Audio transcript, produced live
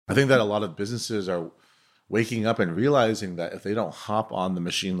I think that a lot of businesses are waking up and realizing that if they don't hop on the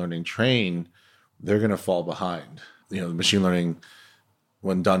machine learning train, they're going to fall behind. The machine learning,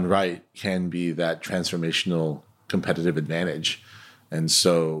 when done right, can be that transformational competitive advantage. And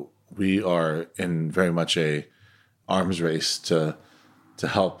so we are in very much a arms race to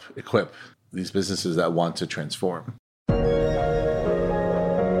help equip these businesses that want to transform.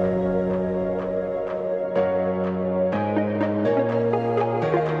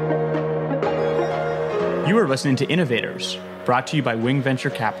 You are listening to Innovators, brought to you by Wing Venture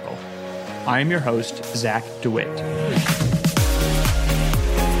Capital. I am your host, Zach DeWitt.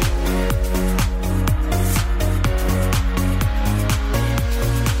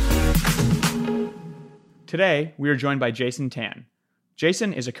 Today, we are joined by Jason Tan.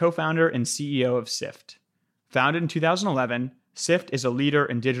 Jason is a co-founder and CEO of Sift. Founded in 2011, Sift is a leader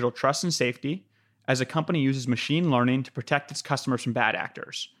in digital trust and safety, as the company uses machine learning to protect its customers from bad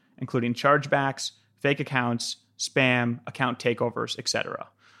actors, including chargebacks, fake accounts, spam, account takeovers, etc.,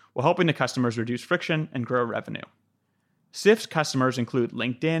 while helping the customers reduce friction and grow revenue. Sift's customers include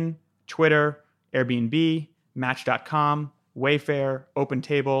LinkedIn, Twitter, Airbnb, Match.com, Wayfair,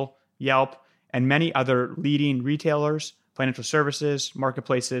 OpenTable, Yelp, and many other leading retailers, financial services,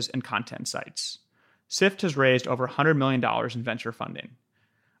 marketplaces, and content sites. Sift has raised over $100 million in venture funding.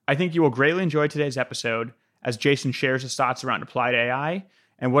 I think you will greatly enjoy today's episode as Jason shares his thoughts around applied AI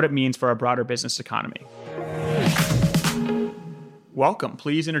and what it means for our broader business economy. Welcome.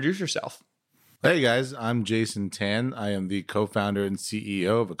 Please introduce yourself. Hey guys, I'm Jason Tan. I am the co-founder and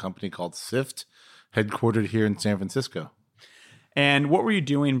CEO of a company called Sift, headquartered here in San Francisco. And what were you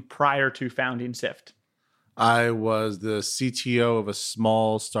doing prior to founding Sift? I was the CTO of a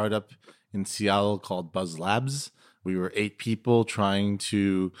small startup in Seattle called Buzz Labs. We were 8 people trying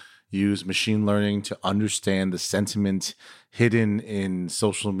to use machine learning to understand the sentiment hidden in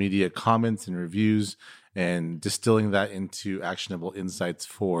social media comments and reviews and distilling that into actionable insights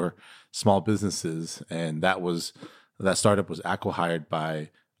for small businesses. And that startup was acqui-hired by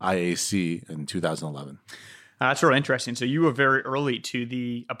IAC in 2011. That's really interesting. So you were very early to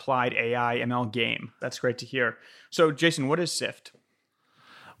the applied AI ML game. That's great to hear. So Jason, what is Sift?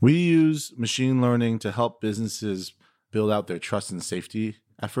 We use machine learning to help businesses build out their trust and safety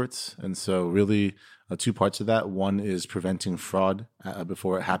efforts. And so really 2 parts of that. One is preventing fraud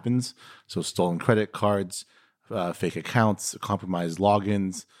before it happens. So stolen credit cards, fake accounts, compromised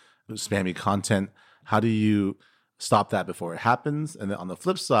logins, spammy content. How do you stop that before it happens? And then on the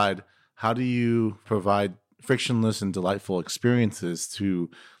flip side, how do you provide frictionless and delightful experiences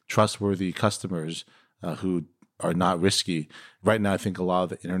to trustworthy customers who are not risky? Right now, I think a lot of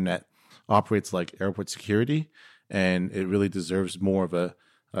the internet operates like airport security, and it really deserves more of a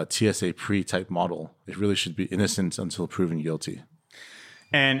TSA pre-type model. It really should be innocent until proven guilty.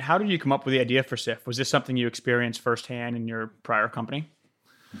 And how did you come up with the idea for Sift? Was this something you experienced firsthand in your prior company?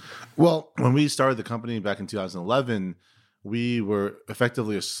 Well, when we started the company back in 2011, we were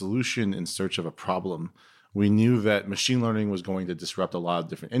effectively a solution in search of a problem. We knew that machine learning was going to disrupt a lot of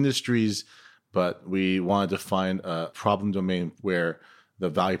different industries, but we wanted to find a problem domain where the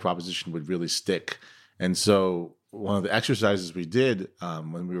value proposition would really stick. And so one of the exercises we did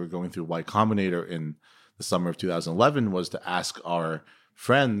when we were going through Y Combinator in the summer of 2011 was to ask our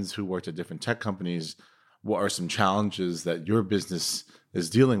friends who worked at different tech companies, what are some challenges that your business is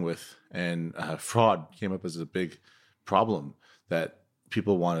dealing with? And fraud came up as a big problem that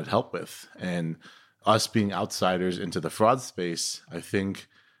people wanted help with. And us being outsiders into the fraud space, I think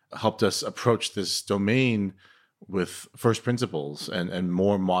helped us approach this domain with first principles and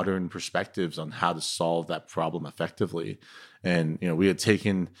more modern perspectives on how to solve that problem effectively. And, we had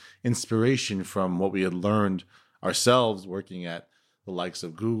taken inspiration from what we had learned ourselves working at the likes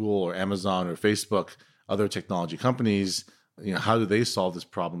of Google or Amazon or Facebook, other technology companies. How do they solve this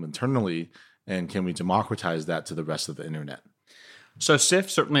problem internally? And can we democratize that to the rest of the internet? So Sift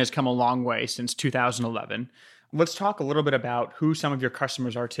certainly has come a long way since 2011. Let's talk a little bit about who some of your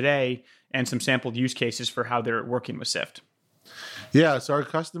customers are today and some sampled use cases for how they're working with Sift. Yeah, so our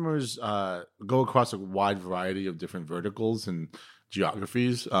customers go across a wide variety of different verticals and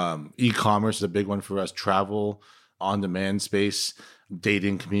geographies. E-commerce is a big one for us. Travel, on-demand space,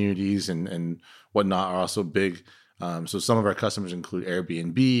 dating communities, and whatnot are also big. So some of our customers include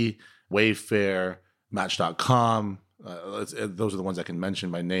Airbnb, Wayfair, Match.com. Those are the ones I can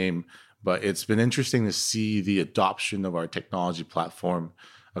mention by name. But it's been interesting to see the adoption of our technology platform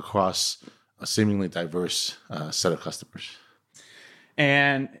across a seemingly diverse set of customers.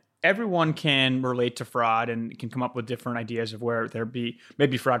 And everyone can relate to fraud and can come up with different ideas of where there may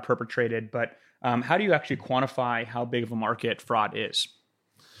be fraud perpetrated. But how do you actually quantify how big of a market fraud is?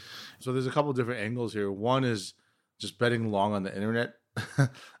 So there's a couple of different angles here. One is just betting long on the internet. And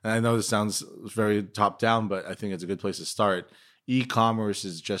I know this sounds very top down, but I think it's a good place to start. E-commerce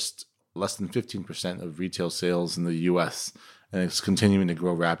is just less than 15% of retail sales in the US, and it's continuing to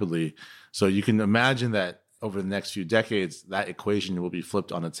grow rapidly. So you can imagine that over the next few decades, that equation will be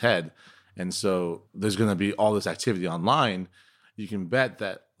flipped on its head. And so there's going to be all this activity online. You can bet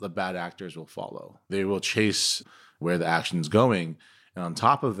that the bad actors will follow. They will chase where the action's going. And on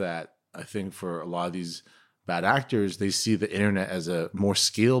top of that, I think for a lot of these bad actors, they see the internet as a more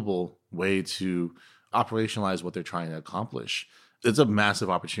scalable way to operationalize what they're trying to accomplish. It's a massive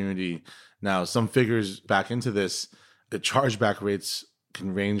opportunity. Now, some figures back into this, the chargeback rates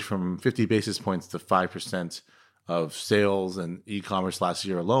can range from 50 basis points to 5% of sales, and e-commerce last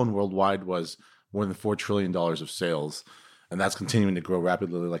year alone worldwide was more than $4 trillion of sales. And that's continuing to grow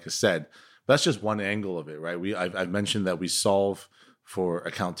rapidly, like I said. But that's just one angle of it, right? I've mentioned that we solve for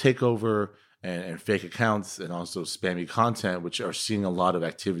account takeover and fake accounts and also spammy content, which are seeing a lot of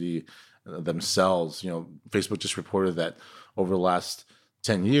activity themselves. Facebook just reported that over the last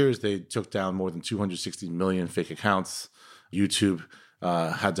 10 years, they took down more than 260 million fake accounts. YouTube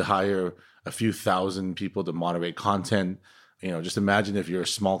had to hire a few thousand people to moderate content. Just imagine if you're a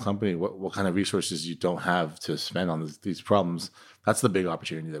small company, what kind of resources you don't have to spend on these problems. That's the big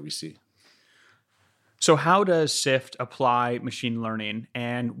opportunity that we see. So how does Sift apply machine learning,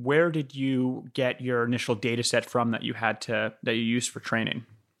 and where did you get your initial data set from that you used for training?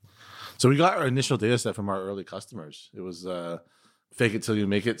 So we got our initial data set from our early customers. It was fake it till you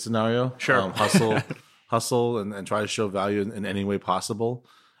make it scenario. Sure. Hustle and try to show value in any way possible.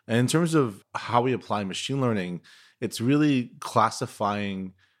 And in terms of how we apply machine learning, it's really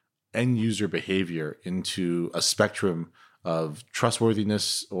classifying end user behavior into a spectrum of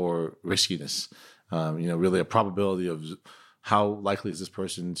trustworthiness or riskiness. Really a probability of how likely is this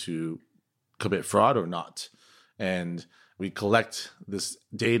person to commit fraud or not. And we collect this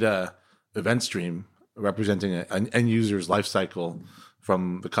data event stream representing an end user's life cycle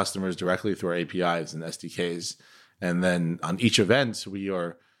from the customers directly through our APIs and SDKs. And then on each event, we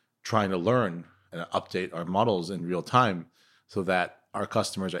are trying to learn and update our models in real time so that our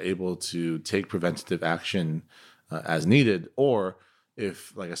customers are able to take preventative action as needed. Or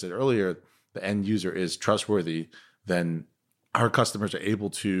if, like I said earlier, the end user is trustworthy, then our customers are able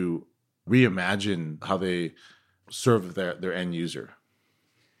to reimagine how they serve their end user.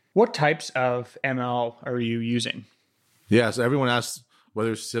 What types of ML are you using? Yeah, so everyone asks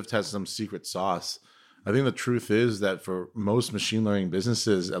whether Sift has some secret sauce. I think the truth is that for most machine learning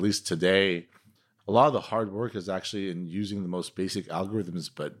businesses, at least today, a lot of the hard work is actually in using the most basic algorithms,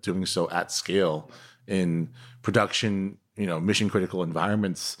 but doing so at scale in production, mission critical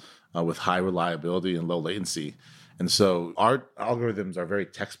environments with high reliability and low latency. And so our algorithms are very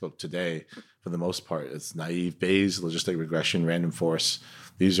textbook today for the most part. It's naive Bayes, logistic regression, random forest.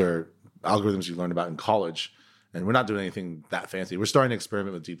 These are algorithms you learn about in college. And we're not doing anything that fancy. We're starting to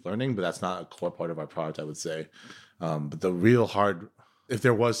experiment with deep learning, but that's not a core part of our product, I would say. But the real hard, if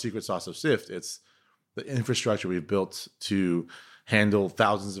there was secret sauce of Sift, it's the infrastructure we've built to handle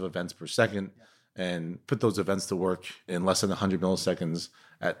thousands of events per second and put those events to work in less than 100 milliseconds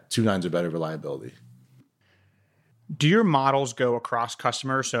at 2 nines or better reliability. Do your models go across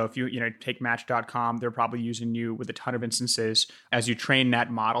customers? So if you take Match.com, they're probably using you with a ton of instances. As you train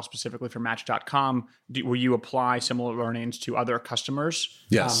that model specifically for Match.com, will you apply similar learnings to other customers?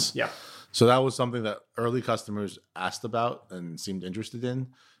 Yes. Yeah. So that was something that early customers asked about and seemed interested in,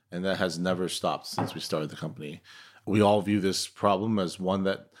 and that has never stopped since we started the company. We all view this problem as one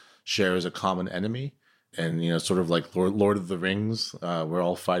that shares a common enemy, and sort of like Lord of the Rings, we're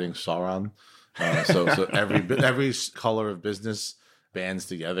all fighting Sauron. So every color of business bands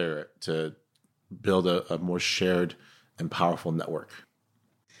together to build a more shared and powerful network.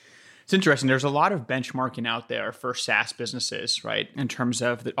 It's interesting. There's a lot of benchmarking out there for SaaS businesses, right? In terms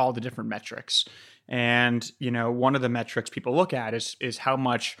of all the different metrics. And, one of the metrics people look at is how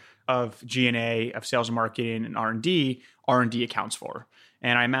much of G&A, of sales and marketing and R&D accounts for.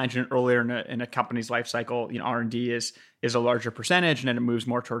 And I imagine earlier in a company's life cycle, R&D is a larger percentage, and then it moves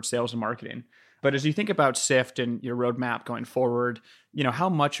more towards sales and marketing. But as you think about Sift and your roadmap going forward, how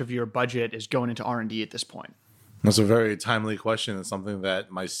much of your budget is going into R&D at this point? That's a very timely question. It's something that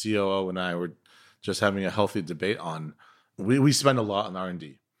my COO and I were just having a healthy debate on. We spend a lot on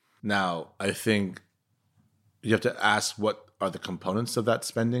R&D. Now, I think you have to ask what are the components of that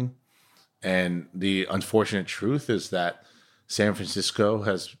spending. And the unfortunate truth is that San Francisco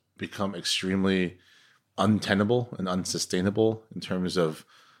has become extremely untenable and unsustainable in terms of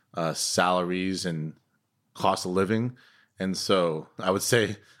salaries and cost of living. And so I would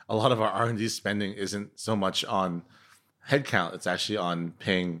say a lot of our R&D spending isn't so much on headcount. It's actually on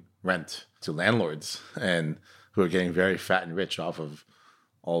paying rent to landlords and who are getting very fat and rich off of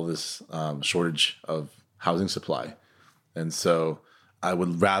all this shortage of housing supply. And so I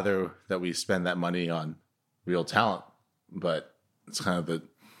would rather that we spend that money on real talent, but it's kind of the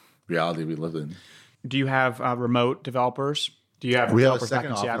reality we live in. Do you have remote developers? Do you have We have a developers back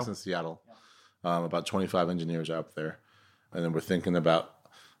second in office Seattle? in Seattle. About 25 engineers are up there. And then we're thinking about,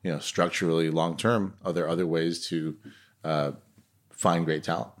 structurally long term, are there other ways to find great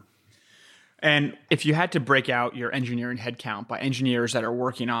talent? And if you had to break out your engineering headcount by engineers that are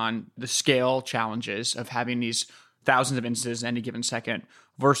working on the scale challenges of having these thousands of instances in any given second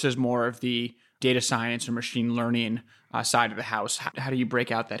versus more of the data science or machine learning side of the house, how do you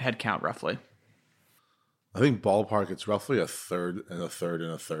break out that headcount roughly? I think ballpark, it's roughly a third and a third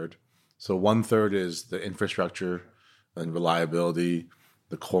and a third. So 1/3 is the infrastructure and reliability,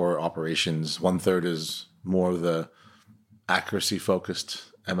 the core operations. 1/3 is more of the accuracy focused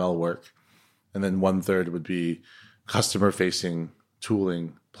ML work. And then 1/3 would be customer facing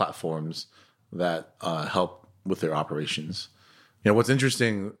tooling platforms that help with their operations. What's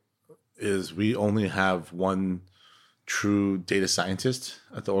interesting is we only have one true data scientist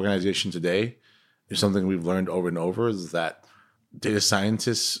at the organization today. It's something we've learned over and over is that data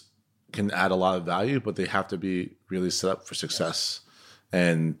scientists can add a lot of value, but they have to be really set up for success.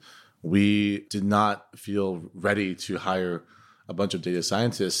 And we did not feel ready to hire a bunch of data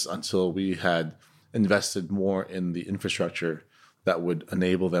scientists until we had invested more in the infrastructure that would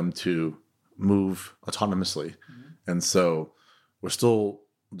enable them to move autonomously. And so we're still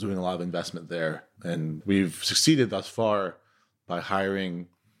doing a lot of investment there. And we've succeeded thus far by hiring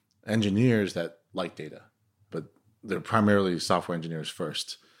engineers that like data, but they're primarily software engineers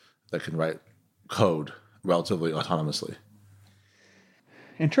first that can write code relatively autonomously.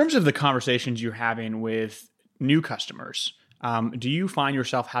 In terms of the conversations you're having with new customers, do you find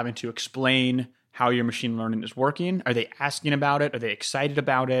yourself having to explain how your machine learning is working? Are they asking about it? Are they excited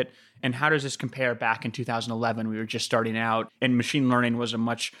about it? And how does this compare back in 2011? We were just starting out and machine learning was a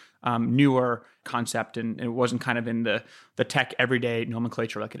much newer concept and it wasn't kind of in the tech everyday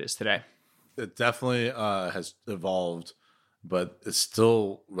nomenclature like it is today. It definitely has evolved, but it's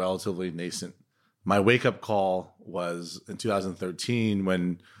still relatively nascent. My wake-up call was in 2013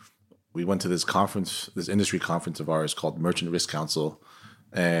 when we went to this conference, this industry conference of ours called Merchant Risk Council,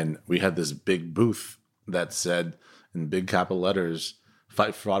 and we had this big booth that said in big capital letters,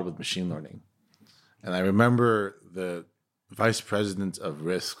 "Fight fraud with machine learning." And I remember the vice president of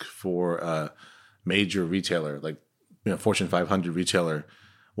risk for a major retailer, Fortune 500 retailer,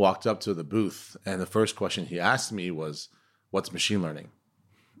 walked up to the booth, and the first question he asked me was, "What's machine learning?"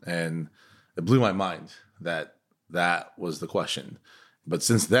 And it blew my mind that that was the question. But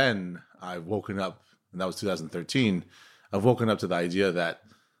since then, I've woken up, and that was 2013, I've woken up to the idea that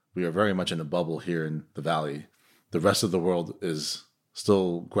we are very much in a bubble here in the Valley. The rest of the world is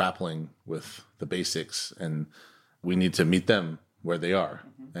still grappling with the basics, and we need to meet them where they are.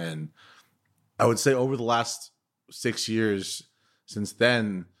 Mm-hmm. And I would say over the last 6 years since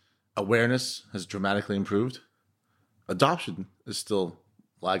then, awareness has dramatically improved. Adoption is still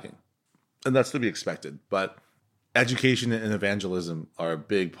lagging, and that's to be expected. But education and evangelism are a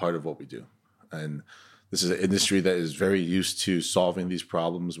big part of what we do. And this is an industry that is very used to solving these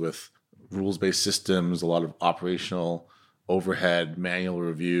problems with rules-based systems, a lot of operational overhead, manual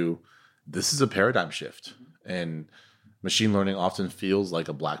review. This is a paradigm shift. And machine learning often feels like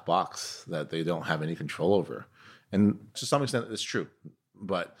a black box that they don't have any control over. And to some extent, it's true.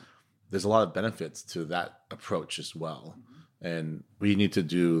 But there's a lot of benefits to that approach as well. And we need to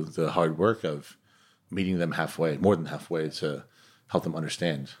do the hard work of meeting them halfway, more than halfway, to help them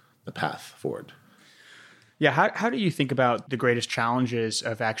understand the path forward. Yeah, how do you think about the greatest challenges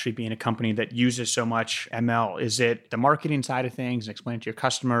of actually being a company that uses so much ML? Is it the marketing side of things and explain it to your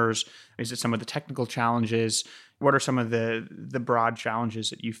customers? Is it some of the technical challenges? What are some of the broad challenges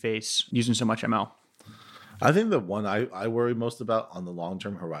that you face using so much ML? I think the one I worry most about on the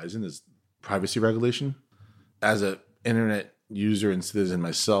long-term horizon is privacy regulation. As an internet user and citizen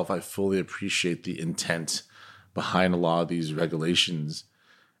myself, I fully appreciate the intent behind a lot of these regulations.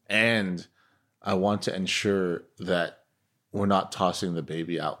 And I want to ensure that we're not tossing the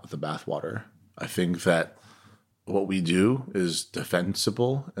baby out with the bathwater. I think that what we do is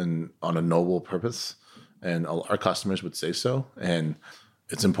defensible and on a noble purpose, and our customers would say so. And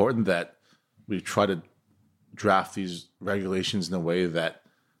it's important that we try to draft these regulations in a way that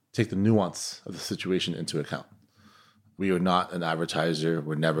take the nuance of the situation into account. We are not an advertiser.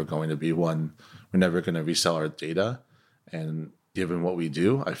 We're never going to be one. We're never going to resell our data. And given what we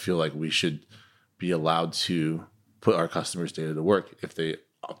do, I feel like we should be allowed to put our customers' data to work if they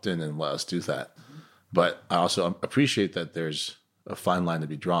opt in and let us do that. But I also appreciate that there's a fine line to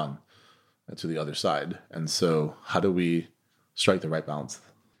be drawn to the other side. And so how do we strike the right balance?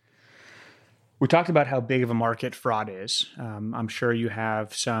 We talked about how big of a market fraud is. I'm sure you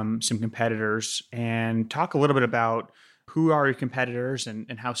have some competitors, and talk a little bit about who are your competitors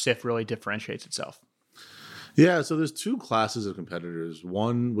and how Sift really differentiates itself. Yeah, so there's two classes of competitors.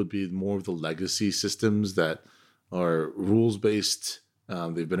 One would be more of the legacy systems that are rules-based.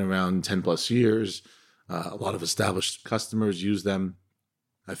 They've been around 10 plus years. A lot of established customers use them.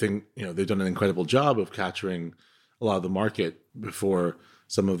 I think they've done an incredible job of capturing a lot of the market before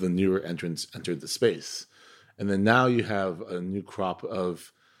some of the newer entrants entered the space. And then now you have a new crop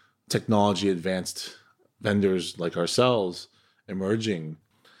of technology advanced vendors like ourselves emerging.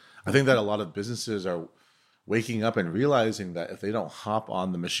 I think that a lot of businesses are waking up and realizing that if they don't hop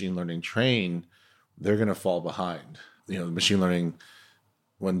on the machine learning train, they're going to fall behind. The machine learning,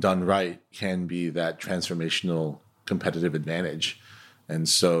 when done right, can be that transformational competitive advantage. And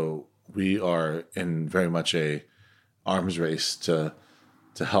so we are in very much a arms race to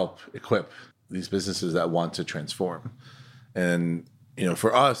help equip these businesses that want to transform. And,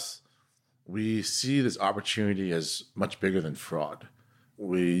 for us, we see this opportunity as much bigger than fraud.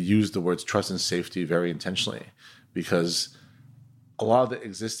 We use the words trust and safety very intentionally because a lot of the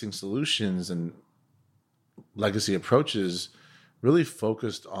existing solutions and legacy approaches really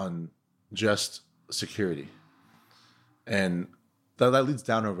focused on just security. And that leads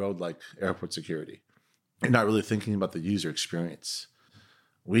down a road like airport security. You're not really thinking about the user experience.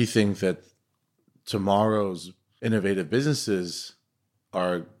 We think that tomorrow's innovative businesses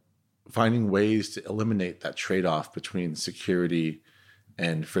are finding ways to eliminate that trade-off between security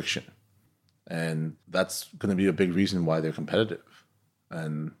and friction. And that's going to be a big reason why they're competitive.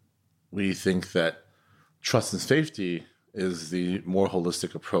 And we think that trust and safety is the more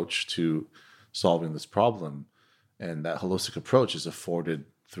holistic approach to solving this problem. And that holistic approach is afforded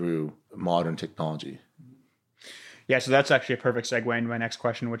through modern technology. Yeah, so that's actually a perfect segue into my next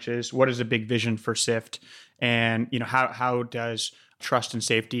question, which is, what is a big vision for Sift? And how does trust and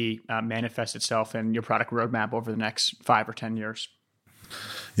safety manifest itself in your product roadmap over the next 5 or 10 years?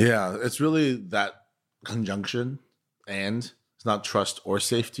 Yeah, it's really that conjunction, and it's not trust or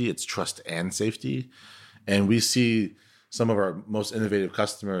safety, it's trust and safety. And we see some of our most innovative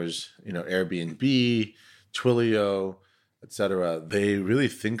customers, Airbnb, Twilio, et cetera, they really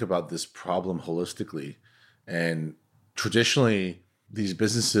think about this problem holistically. And traditionally, these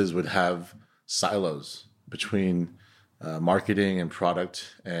businesses would have silos between marketing and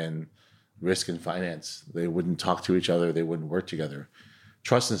product and risk and finance. They wouldn't talk to each other. They wouldn't work together.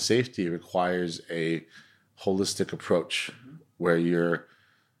 Trust and safety requires a holistic approach where you're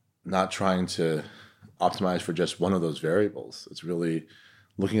not trying to optimize for just one of those variables. It's really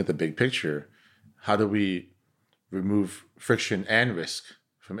looking at the big picture. How do we remove friction and risk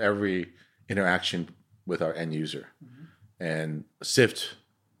from every interaction with our end user? Mm-hmm. And Sift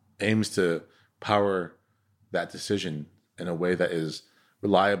aims to power that decision in a way that is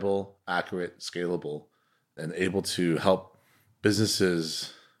reliable, accurate, scalable, and able to help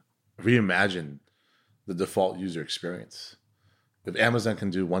businesses reimagine the default user experience. If Amazon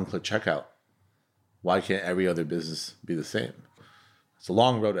can do one-click checkout, why can't every other business be the same? It's a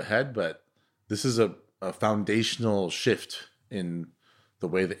long road ahead, but this is a foundational shift in the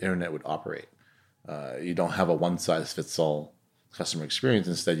way the internet would operate. You don't have a one-size-fits-all customer experience.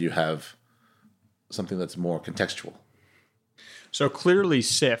 Instead, you have something that's more contextual. So clearly,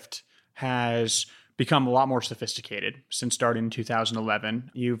 Sift has become a lot more sophisticated since starting in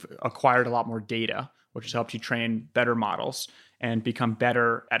 2011. You've acquired a lot more data, which has helped you train better models and become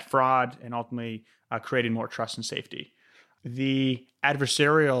better at fraud and ultimately creating more trust and safety. The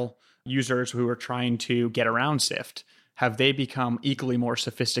adversarial users who are trying to get around Sift, have they become equally more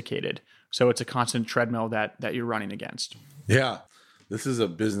sophisticated? So it's a constant treadmill that you're running against. Yeah, this is a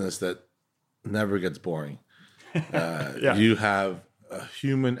business that never gets boring. You have a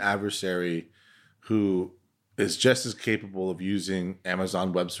human adversary who is just as capable of using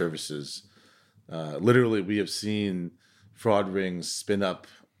Amazon Web Services. Literally, we have seen fraud rings spin up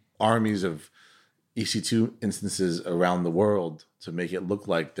armies of EC2 instances around the world to make it look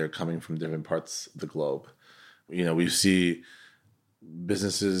like they're coming from different parts of the globe. We see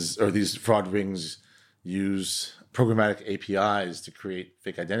businesses or these fraud rings use programmatic APIs to create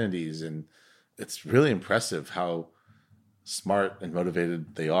fake identities. And it's really impressive how smart and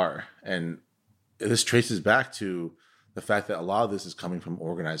motivated they are. And this traces back to the fact that a lot of this is coming from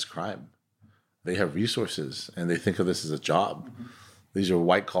organized crime. they have resources and they think of this as a job. These are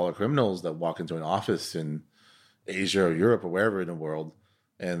white collar criminals that walk into an office in Asia or Europe or wherever in the world,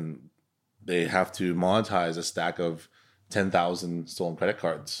 and they have to monetize a stack of 10,000 stolen credit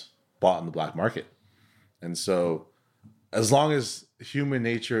cards bought on the black market. And so as long as human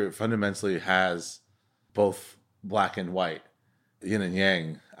nature fundamentally has both black and white, yin and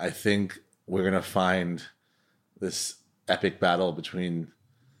yang, I think we're going to find this epic battle between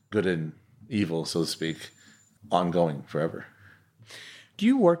good and evil, so to speak, ongoing forever. Do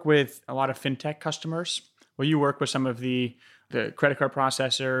you work with a lot of fintech customers? Will you work with some of the credit card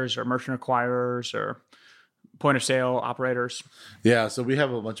processors or merchant acquirers or point of sale operators? Yeah, so we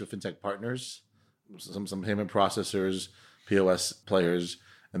have a bunch of fintech partners, some payment processors, POS players,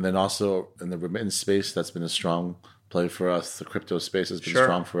 and then also in the remittance space, that's been a strong play for us. The crypto space has been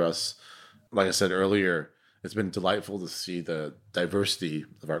strong for us. Like I said earlier, it's been delightful to see the diversity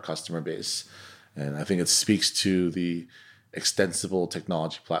of our customer base. And I think it speaks to the extensible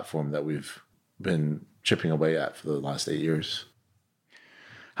technology platform that we've been chipping away at for the last 8 years.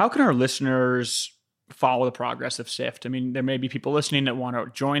 How can our listeners follow the progress of Sift? I mean, there may be people listening that want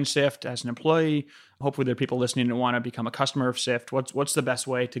to join Sift as an employee. Hopefully there are people listening that want to become a customer of Sift. What's the best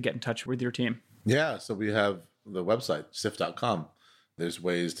way to get in touch with your team? Yeah, so we have the website, sift.com. There's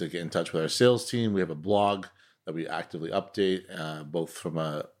ways to get in touch with our sales team. We have a blog that we actively update, both from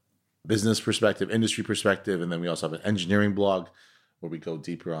a business perspective, industry perspective, and then we also have an engineering blog where we go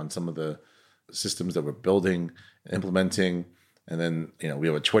deeper on some of the systems that we're building, implementing. And then, we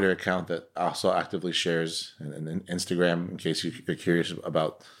have a Twitter account that also actively shares, and Instagram in case you're curious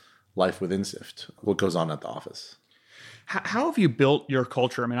about life within Sift, what goes on at the office. How have you built your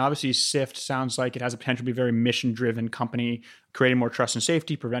culture? I mean, obviously Sift sounds like it has a potential to be a very mission-driven company, creating more trust and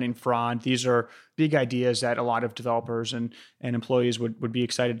safety, preventing fraud. These are big ideas that a lot of developers and employees would be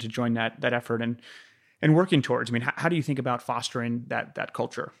excited to join that effort and working towards. I mean, how do you think about fostering that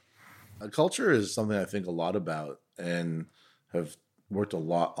culture? A culture is something I think a lot about and have worked a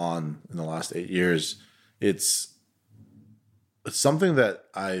lot on in the last 8 years. It's something that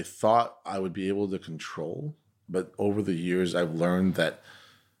I thought I would be able to control, but over the years I've learned that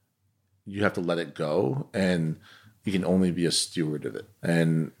you have to let it go and you can only be a steward of it.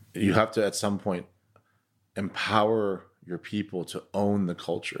 And you have to at some point empower your people to own the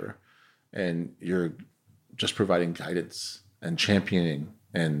culture, and you're just providing guidance and championing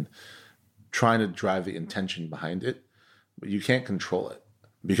and trying to drive the intention behind it. But you can't control it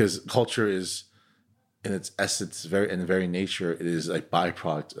because culture is, in its essence, in very nature, it is a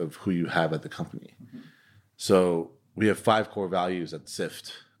byproduct of who you have at the company. Mm-hmm. So we have 5 core values at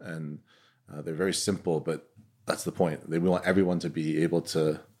Sift, and they're very simple, but that's the point. We want everyone to be able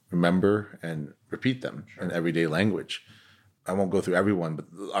to remember and repeat them in everyday language. I won't go through everyone, but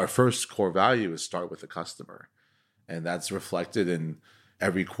our first core value is start with the customer. And that's reflected in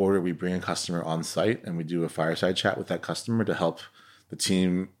every quarter we bring a customer on site and we do a fireside chat with that customer to help the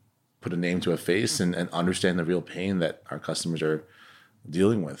team put a name to a face and understand the real pain that our customers are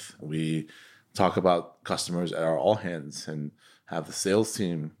dealing with. We talk about customers at our all hands and have the sales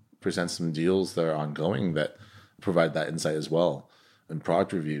team present some deals that are ongoing that provide that insight as well. And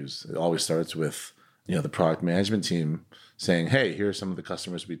product reviews, it always starts with the product management team saying, hey, here are some of the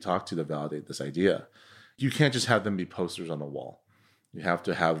customers we talked to validate this idea. You can't just have them be posters on the wall. You have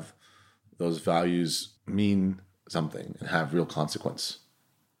to have those values mean something and have real consequence.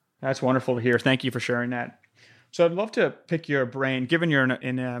 That's wonderful to hear. Thank you for sharing that. So I'd love to pick your brain, given you're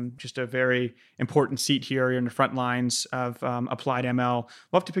in just a very important seat here. You're in the front lines of applied ML.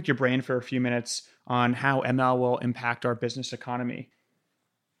 Love to pick your brain for a few minutes on how ML will impact our business economy.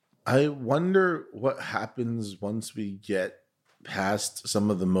 I wonder what happens once we get past some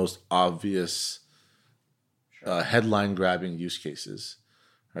of the most obvious headline-grabbing use cases.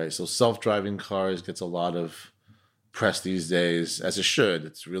 Right? So self-driving cars gets a lot of press these days, as it should.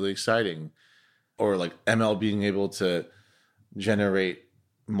 It's really exciting. Or like ML being able to generate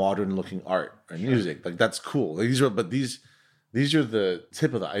modern-looking art or music. Like that's cool. Like, these are the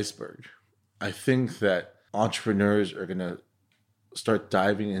tip of the iceberg. I think that entrepreneurs are going to start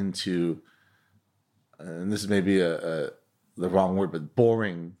diving into, and this is maybe the wrong word, but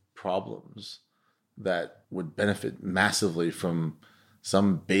boring problems that would benefit massively from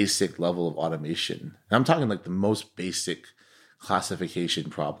some basic level of automation. And I'm talking like the most basic classification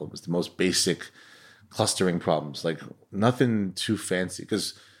problems, the most basic clustering problems, like nothing too fancy,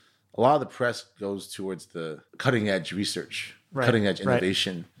 because a lot of the press goes towards the cutting edge research, cutting edge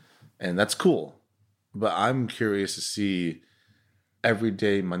innovation, and that's cool. But I'm curious to see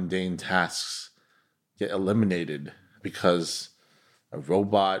everyday mundane tasks get eliminated because a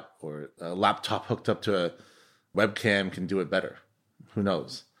robot or a laptop hooked up to a webcam can do it better. Who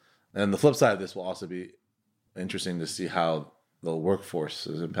knows? And the flip side of this will also be interesting to see how the workforce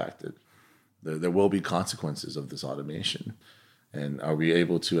is impacted. There will be consequences of this automation. And are we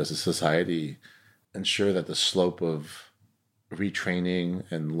able to, as a society, ensure that the slope of retraining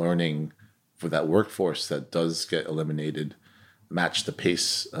and learning for that workforce that does get eliminated match the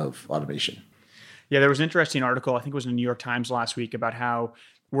pace of automation? Yeah, there was an interesting article, I think it was in the New York Times last week, about how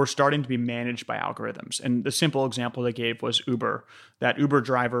we're starting to be managed by algorithms. And the simple example they gave was Uber, that Uber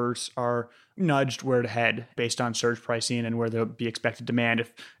drivers are nudged where to head based on surge pricing and where there'll be expected demand.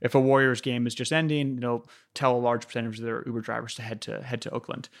 If a Warriors game is just ending, they'll tell a large percentage of their Uber drivers to head to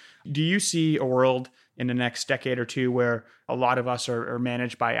Oakland. Do you see a world in the next decade or two where a lot of us are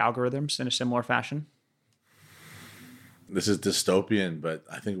managed by algorithms in a similar fashion? This is dystopian, but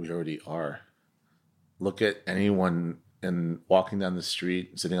I think we already are. Look at anyone and walking down the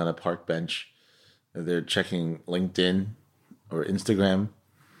street, sitting on a park bench, they're checking LinkedIn or Instagram.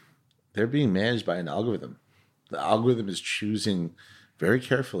 They're being managed by an algorithm. The algorithm is choosing very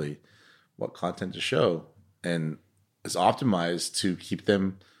carefully what content to show and is optimized to keep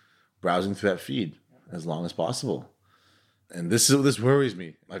them browsing through that feed as long as possible. And this worries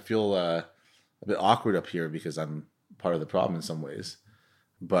me. I feel a bit awkward up here because I'm part of the problem in some ways.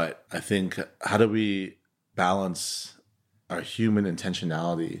 But I think, how do we balance our human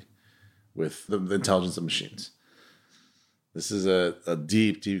intentionality with the intelligence of machines? This is a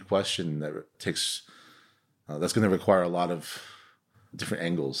deep, deep question that takes that's going to require a lot of different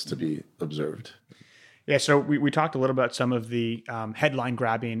angles to be observed. Yeah, so we talked a little about some of the headline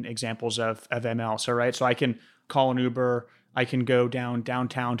grabbing examples of ML. So I can call an Uber, I can go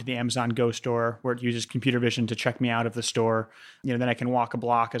downtown to the Amazon Go store where it uses computer vision to check me out of the store. Then I can walk a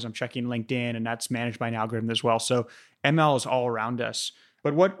block as I'm checking LinkedIn, and that's managed by an algorithm as well. So ML is all around us.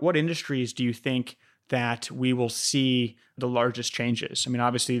 But what industries do you think that we will see the largest changes? I mean,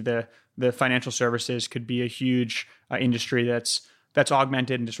 obviously the financial services could be a huge industry that's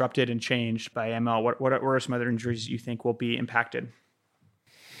augmented and disrupted and changed by ML. What are some other industries you think will be impacted?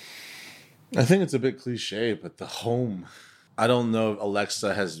 I think it's a bit cliche, but the home. I don't know if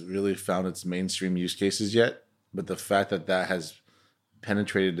Alexa has really found its mainstream use cases yet, but the fact that has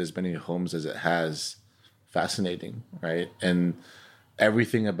penetrated as many homes as it has, fascinating, right? And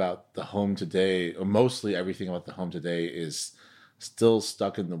everything about the home today, or mostly everything about the home today, is still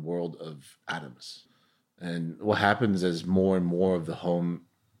stuck in the world of atoms. And what happens is more and more of the home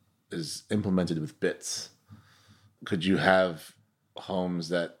is implemented with bits. Could you have homes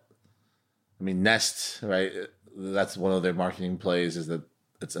that, Nest, right? That's one of their marketing plays, is that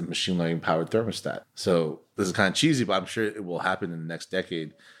it's a machine learning powered thermostat. So this is kind of cheesy, but I'm sure it will happen in the next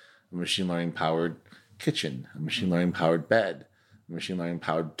decade. A machine learning powered kitchen, a machine learning powered bed, a machine learning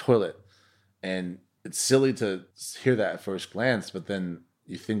powered toilet. And it's silly to hear that at first glance, but then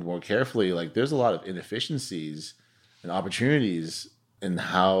you think more carefully, like there's a lot of inefficiencies and opportunities in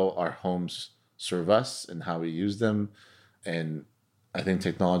how our homes serve us and how we use them. And I think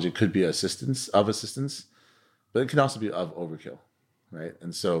technology could be assistance, but it can also be of overkill, right?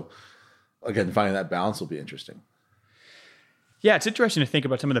 And so, again, finding that balance will be interesting. Yeah, it's interesting to think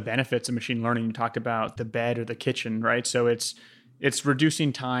about some of the benefits of machine learning. You talked about the bed or the kitchen, right? So it's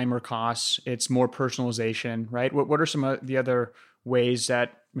reducing time or costs. It's more personalization, right? What are some of the other ways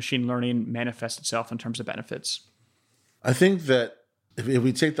that machine learning manifests itself in terms of benefits? I think that if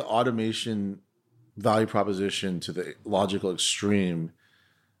we take the automation value proposition to the logical extreme,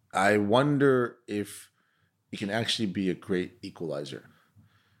 I wonder if it can actually be a great equalizer.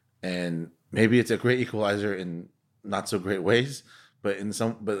 And maybe it's a great equalizer in not so great ways, but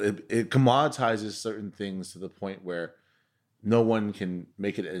it commoditizes certain things to the point where no one can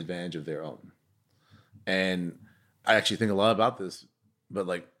make it an advantage of their own. And I actually think a lot about this, but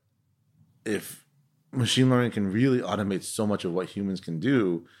like, if machine learning can really automate so much of what humans can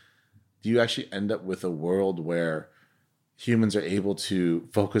do you actually end up with a world where humans are able to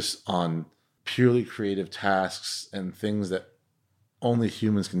focus on purely creative tasks and things that only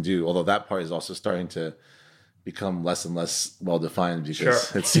humans can do? Although that part is also starting to become less and less well-defined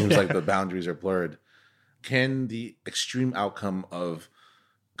because It seems like the boundaries are blurred. Can the extreme outcome of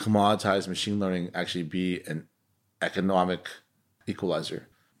commoditized machine learning actually be an economic equalizer?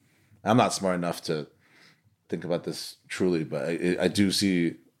 I'm not smart enough to think about this truly, but I do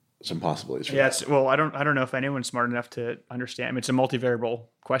see some possibilities. Well, I don't know if anyone's smart enough to understand. It's a multivariable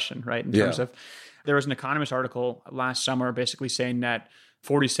question, right? In terms of, There was an Economist article last summer basically saying that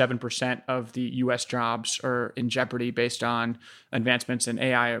 47% of the US jobs are in jeopardy based on advancements in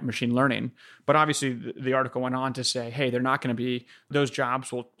AI or machine learning. But obviously, the article went on to say, hey, they're not going to be, those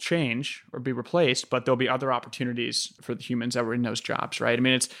jobs will change or be replaced, but there'll be other opportunities for the humans that were in those jobs, right? I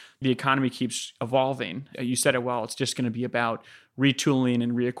mean, the economy keeps evolving. You said it well, it's just going to be about retooling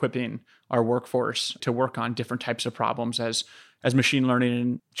and re-equipping our workforce to work on different types of problems as machine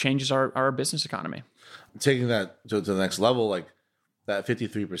learning changes our business economy. Taking that to the next level, like that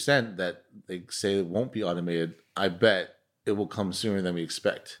 53% that they say won't be automated, I bet it will come sooner than we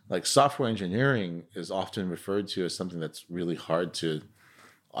expect. Like software engineering is often referred to as something that's really hard to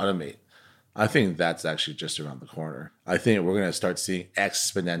automate. I think that's actually just around the corner. I think we're going to start seeing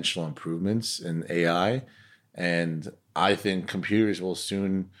exponential improvements in AI. And I think computers will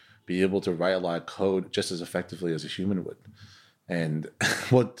soon be able to write a lot of code just as effectively as a human would. And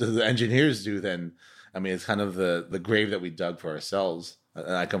what do the engineers do then? I mean, it's kind of the grave that we dug for ourselves.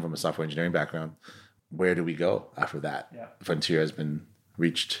 And I come from a software engineering background. Where do we go after that? Yeah. The frontier has been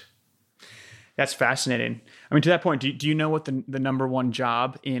reached. That's fascinating. I mean, to that point, do you know what the number one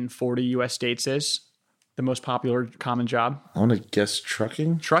job in 40 US states is? The most popular common job? I want to guess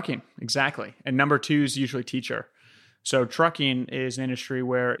trucking. Trucking, exactly. And number two is usually teacher. So trucking is an industry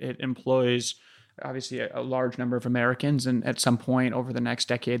where it employs obviously a large number of Americans. And at some point over the next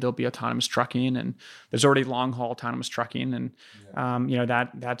decade, there'll be autonomous trucking. And there's already long haul autonomous trucking. And,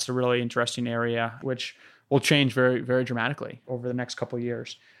 that's a really interesting area, which will change very, very dramatically over the next couple of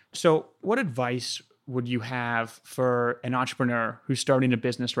years. So what advice would you have for an entrepreneur who's starting a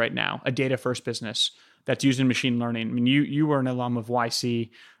business right now, a data first business that's using machine learning? I mean, you were an alum of YC.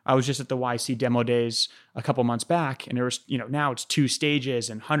 I was just at the YC demo days a couple months back, and there was, now it's 2 stages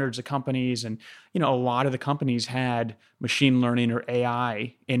and hundreds of companies. And, a lot of the companies had machine learning or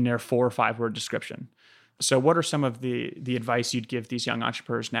AI in their 4 or 5 word description. So what are some of the advice you'd give these young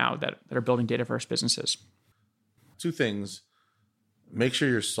entrepreneurs now that are building data first businesses? 2 things. Make sure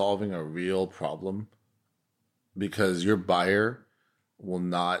you're solving a real problem, because your buyer will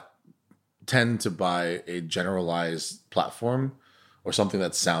not tend to buy a generalized platform or something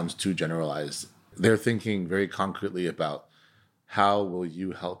that sounds too generalized. They're thinking very concretely about, how will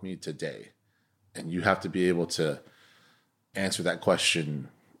you help me today? And you have to be able to answer that question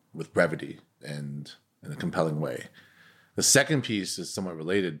with brevity and in a compelling way. The second piece is somewhat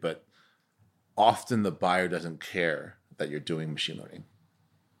related, but often the buyer doesn't care that you're doing machine learning.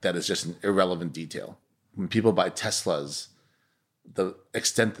 That is just an irrelevant detail. When people buy Teslas, the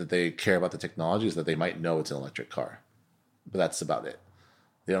extent that they care about the technology is that they might know it's an electric car, but that's about it.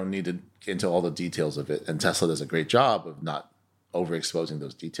 They don't need to get into all the details of it. And Tesla does a great job of not overexposing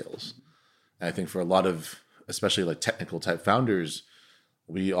those details. And I think for a lot of, especially like technical type founders,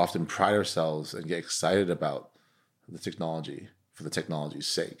 we often pride ourselves and get excited about the technology for the technology's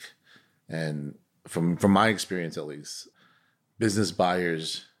sake. And from my experience, at least, business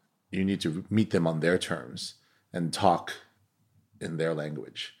buyers, you need to meet them on their terms and talk in their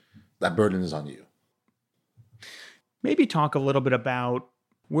language. That burden is on you. Maybe talk a little bit about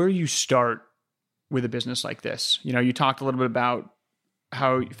where you start with a business like this. You talked a little bit about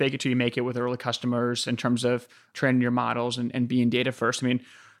how you fake it till you make it with early customers in terms of training your models and being data first. I mean,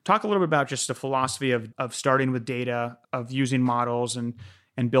 talk a little bit about just the philosophy of starting with data, of using models and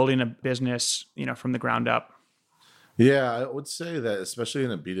building a business, from the ground up. Yeah, I would say that especially in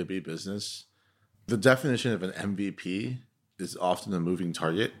a B2B business, the definition of an MVP is often a moving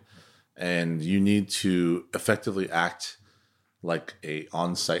target, and you need to effectively act like a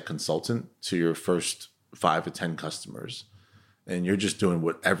on-site consultant to your first 5 to 10 customers. And you're just doing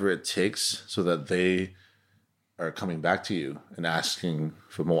whatever it takes so that they are coming back to you and asking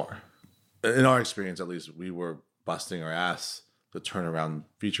for more. In our experience, at least, we were busting our ass to turn around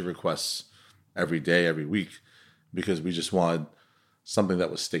feature requests every day, every week, because we just wanted something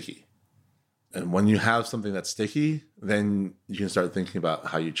that was sticky. And when you have something that's sticky, then you can start thinking about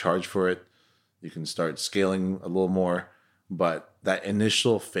how you charge for it. You can start scaling a little more. But that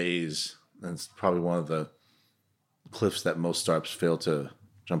initial phase, and it's probably one of the cliffs that most startups fail to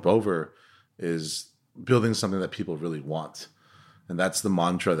jump over, is building something that people really want. And that's the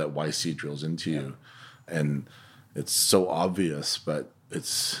mantra that YC drills into you. And it's so obvious, but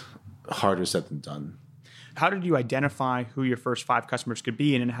it's harder said than done. How did you identify who your first 5 customers could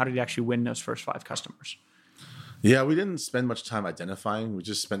be, and how did you actually win those first 5 customers? Yeah, we didn't spend much time identifying. We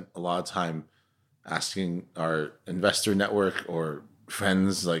just spent a lot of time asking our investor network or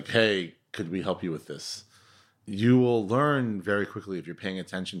friends, like, hey, could we help you with this? You will learn very quickly, if you're paying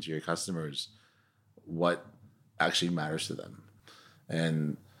attention to your customers, what actually matters to them.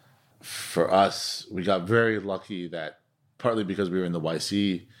 And for us, we got very lucky that partly because we were in the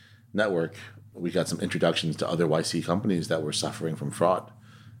YC network, we got some introductions to other YC companies that were suffering from fraud.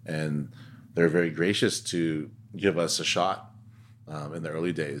 And they're very gracious to give us a shot in the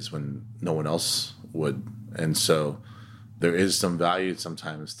early days when no one else would. And so there is some value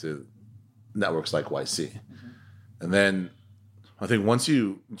sometimes to networks like YC. Mm-hmm. And then I think once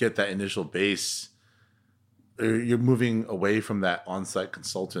you get that initial base, you're moving away from that on-site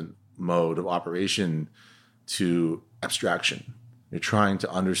consultant mode of operation to abstraction. You're trying to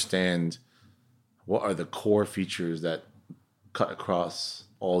understand what are the core features that cut across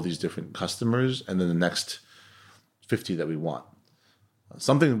all these different customers, and then the next 50 that we want.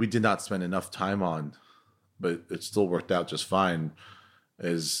 Something we did not spend enough time on, but it still worked out just fine,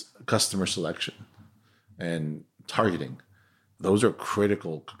 is customer selection and targeting. Those are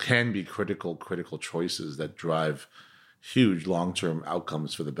can be critical choices that drive huge long-term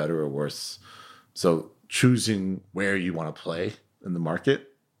outcomes for the better or worse. So choosing where you want to play in the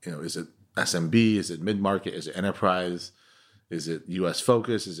market, is it SMB? Is it mid-market? Is it enterprise? Is it US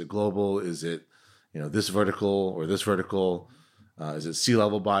focus? Is it global? Is it, this vertical or this vertical? Is it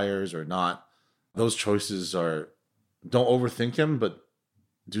C-level buyers or not? Those choices don't overthink them, but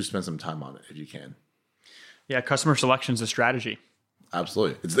do spend some time on it if you can. Yeah, customer selection is a strategy.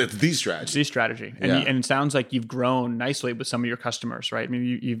 Absolutely. It's the strategy. It's the strategy. And, and it sounds like you've grown nicely with some of your customers, right? I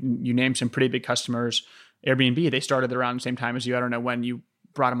mean, you named some pretty big customers. Airbnb, they started around the same time as you. I don't know when you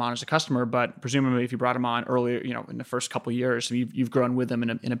brought them on as a customer, but presumably if you brought them on earlier, in the first couple of years, you've grown with them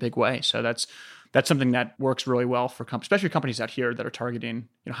in a big way. So that's something that works really well for especially companies out here that are targeting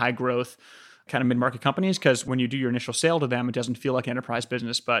high growth kind of mid-market companies. Because when you do your initial sale to them, it doesn't feel like an enterprise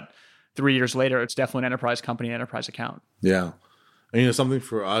business, but 3 years later, it's definitely an enterprise company, enterprise account. Yeah. And something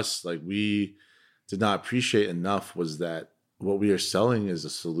for us, like we did not appreciate enough was that what we are selling is a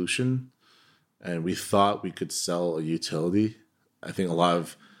solution, and we thought we could sell a utility. I think a lot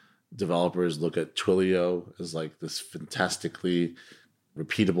of developers look at Twilio as like this fantastically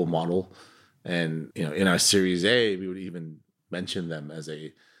repeatable model. And, in our Series A, we would even mention them as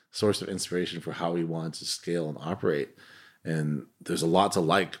a source of inspiration for how we wanted to scale and operate. And there's a lot to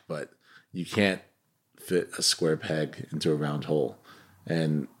like, but you can't fit a square peg into a round hole.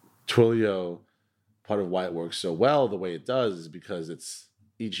 And Twilio, part of why it works so well the way it does is because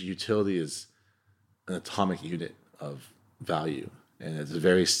each utility is an atomic unit of value. And it's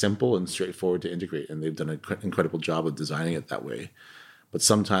very simple and straightforward to integrate. And they've done an incredible job of designing it that way. But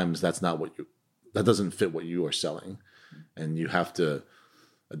sometimes that doesn't fit what you are selling. And you have to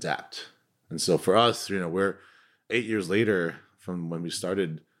adapt. And so for us, we're 8 years later from when we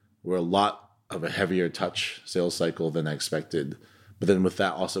started, we're a lot of a heavier touch sales cycle than I expected. But then with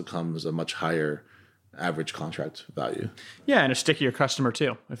that also comes a much higher average contract value. Yeah, and a stickier customer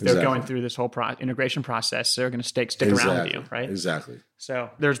too. If they're going through this whole integration process, they're going to stick around with you, right? Exactly. So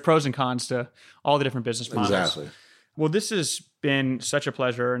there's pros and cons to all the different business models. Exactly. Well, this has been such a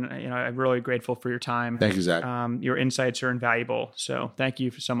pleasure, and I'm really grateful for your time. Thank you, Zach. Your insights are invaluable. So thank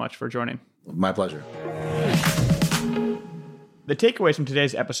you so much for joining. My pleasure. The takeaways from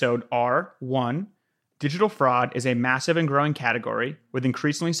today's episode are: 1, digital fraud is a massive and growing category with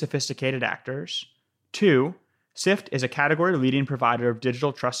increasingly sophisticated actors. 2, Sift is a category-leading provider of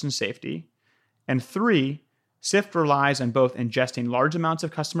digital trust and safety. And 3, Sift relies on both ingesting large amounts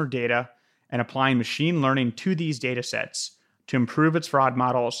of customer data and applying machine learning to these data sets to improve its fraud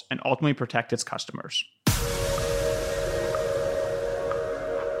models and ultimately protect its customers.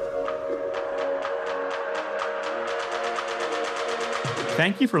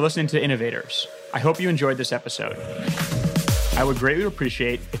 Thank you for listening to Innovators. I hope you enjoyed this episode. I would greatly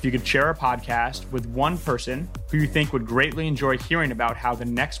appreciate if you could share our podcast with one person who you think would greatly enjoy hearing about how the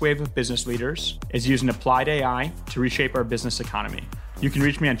next wave of business leaders is using applied AI to reshape our business economy. You can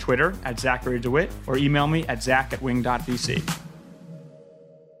reach me on Twitter @ZacharyDeWitt or email me at zach@wing.vc.